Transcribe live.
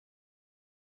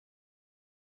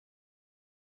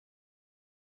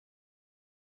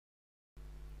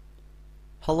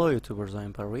Hello YouTubers,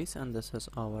 I'm Paris and this is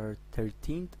our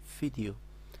 13th video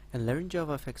in Learn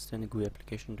JavaFX and GUI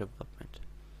Application Development.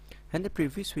 In the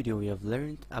previous video we have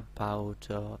learned about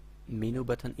menu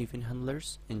button event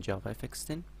handlers in JavaFX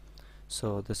 10.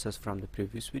 So this is from the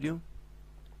previous video.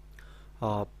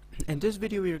 In this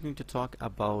video we are going to talk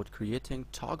about creating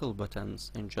toggle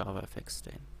buttons in JavaFX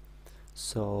 10.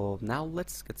 So now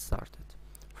let's get started.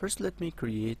 First let me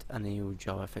create a new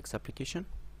JavaFX application.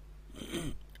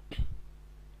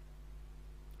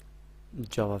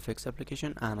 JavaFX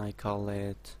application, and I call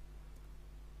it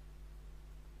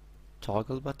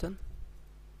toggle button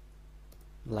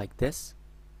like this.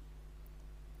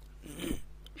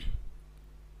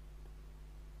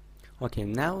 Okay,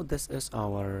 now this is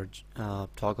our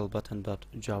toggle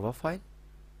button.java file.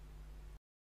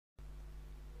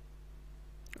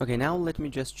 Okay, now let me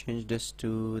just change this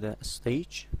to the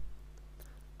stage,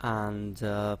 and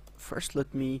first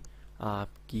let me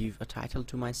give a title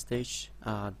to my stage,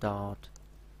 dot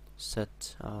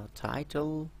set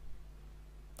title,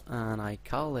 and I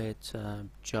call it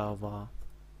JavaFX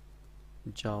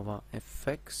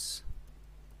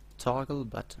toggle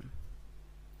button.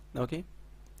 Okay,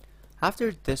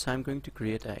 after this I'm going to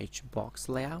create a hbox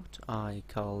layout. I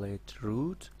call it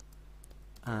root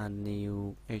and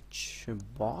new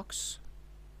hbox.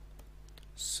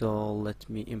 So let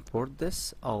me import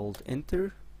this, alt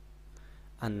enter,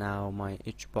 and now my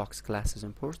hbox class is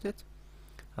imported.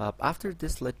 After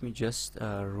this let me just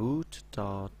root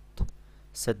dot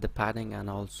set the padding and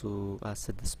also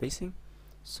set the spacing.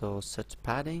 So set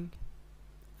padding,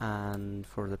 and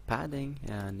for the padding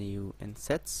new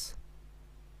insets,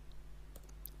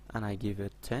 and I give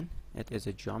it 10. It is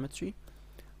a geometry.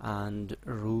 And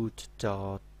root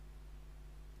dot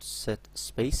set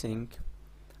spacing,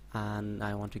 and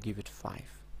I want to give it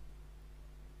 5.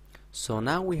 So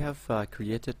now we have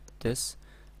created this.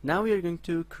 Now we are going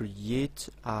to create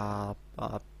a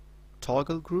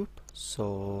toggle group.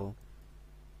 So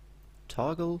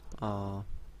toggle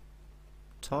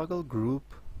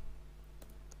group,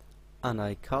 and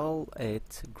I call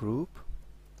it group,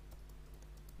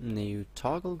 new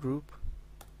toggle group.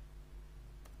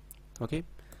 Okay,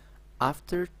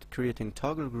 after creating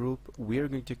toggle group we are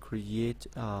going to create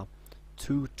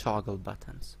 2 toggle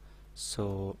buttons.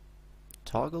 So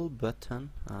toggle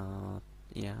button,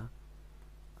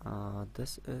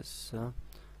 this is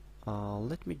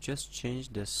let me just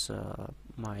change this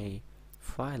my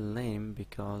file name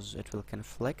because it will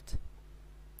conflict.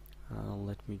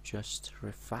 Let me just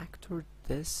refactor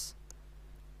this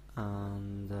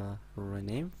and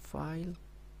rename file.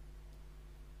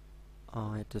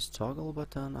 It is toggle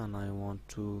button and I want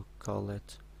to call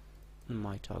it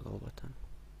my toggle button.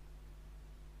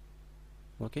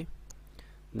 Okay,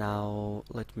 now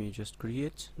let me just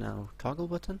create now toggle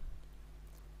button.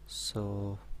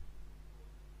 So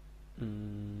let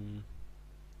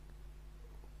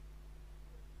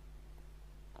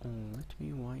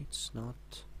me, why it's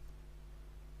not,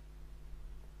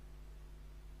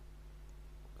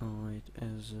 it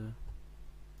is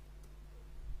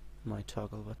my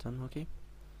toggle button. Okay,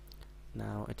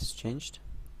 now it is changed.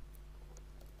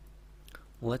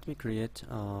 Let me create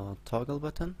a toggle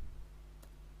button.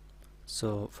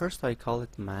 So first I call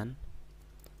it man,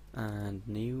 and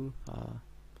new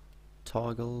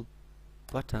toggle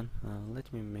button,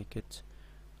 let me make it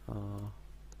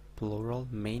plural,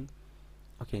 main.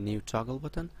 Okay, new toggle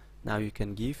button. Now you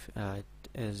can give it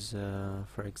is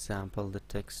for example the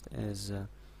text is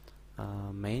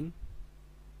main,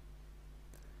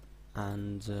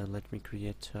 and let me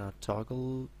create a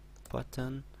toggle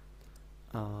button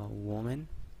woman,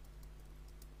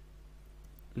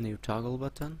 new toggle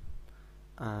button,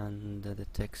 and the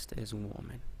text is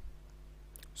woman.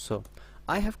 So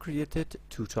I have created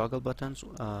 2 toggle buttons.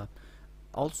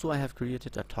 Also I have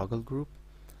created a toggle group.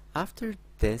 After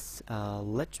this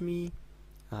let me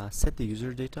set the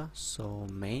user data. So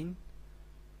main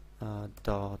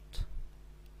dot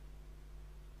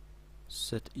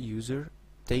set user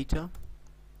data.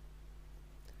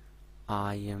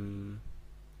 I am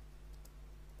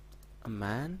a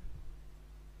man,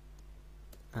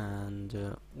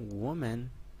 and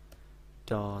woman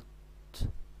dot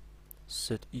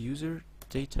set user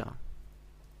data.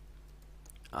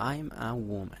 I'm a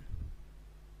woman.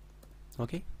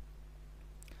 Okay,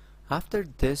 after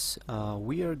this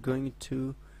we are going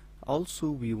to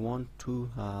also, we want to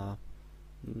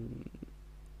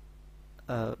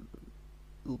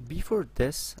before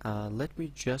this let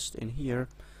me just in here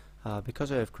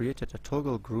because I have created a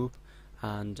toggle group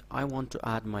and I want to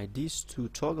add these 2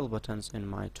 toggle buttons in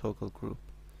my toggle group.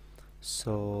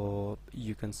 So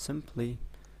you can simply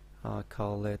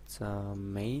call it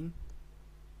main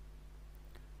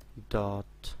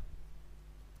dot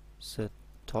set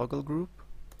toggle group,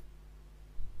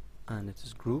 and it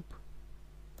is group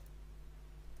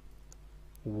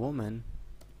woman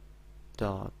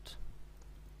dot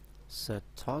set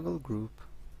toggle group.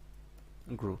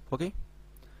 Okay,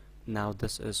 now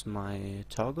this is my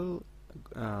toggle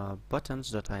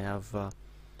buttons that I have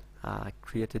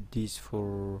created these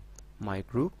for my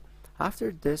group.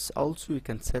 After this, also you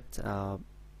can set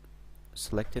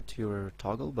select it your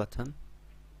toggle button.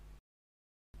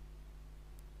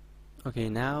 Okay,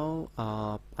 now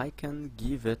I can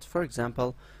give it, for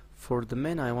example, for the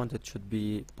main I want it should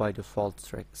be by default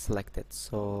selected,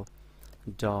 so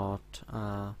dot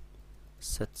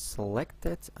set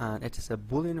selected, and it is a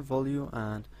boolean value,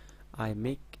 and I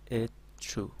make it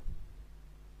true.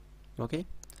 Okay,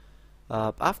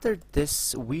 after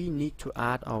this we need to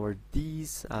add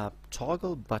these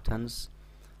toggle buttons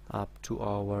to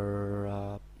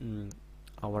our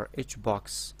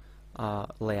hbox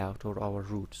layout, or our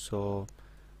root. So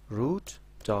root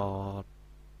dot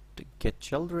get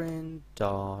children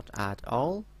dot add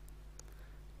all,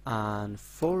 and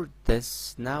for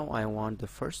this now I want the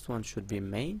first one should be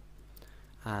main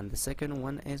and the second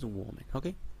one is woman.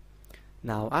 Okay,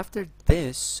 now after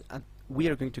this we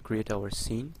are going to create our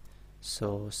scene.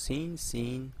 So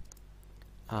scene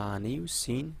new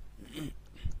scene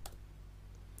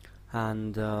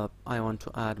and I want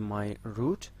to add my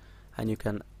root, and you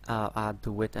can add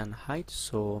the width and height.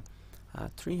 So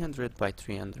 300 by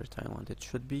 300 I want it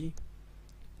should be,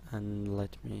 and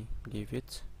let me give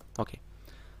it. Okay,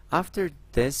 after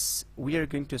this we are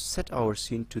going to set our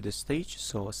scene to the stage.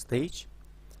 So stage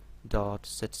dot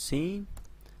set scene,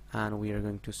 and we are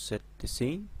going to set the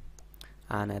scene,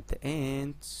 and at the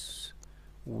end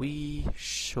we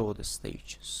show the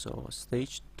stage. So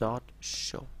stage dot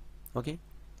show. Okay,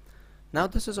 now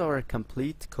this is our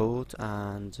complete code,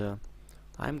 and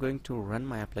I'm going to run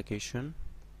my application,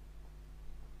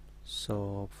 so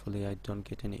hopefully I don't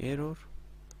get any error,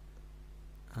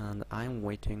 and I'm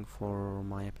waiting for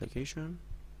my application.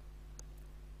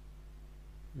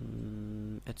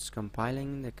 It's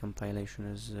compiling. The compilation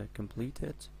is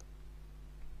completed.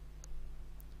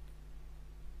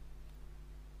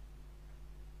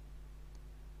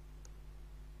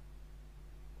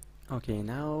 Okay,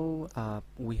 now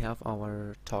we have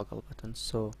our toggle buttons.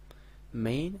 So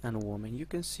main and woman you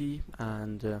can see,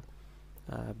 and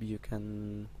you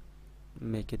can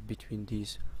make it between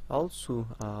these. Also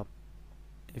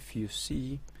if you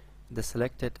see, the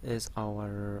selected is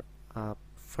our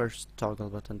first toggle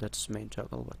button, that's main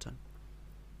toggle button.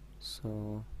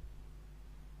 So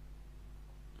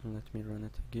let me run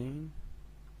it again.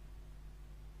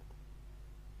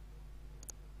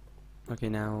 Okay,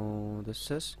 now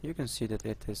this is, you can see that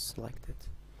it is selected.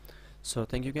 So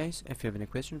thank you guys. If you have any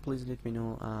question, please let me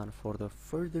know, and for the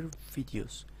further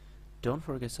videos don't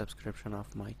forget subscription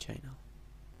of my channel.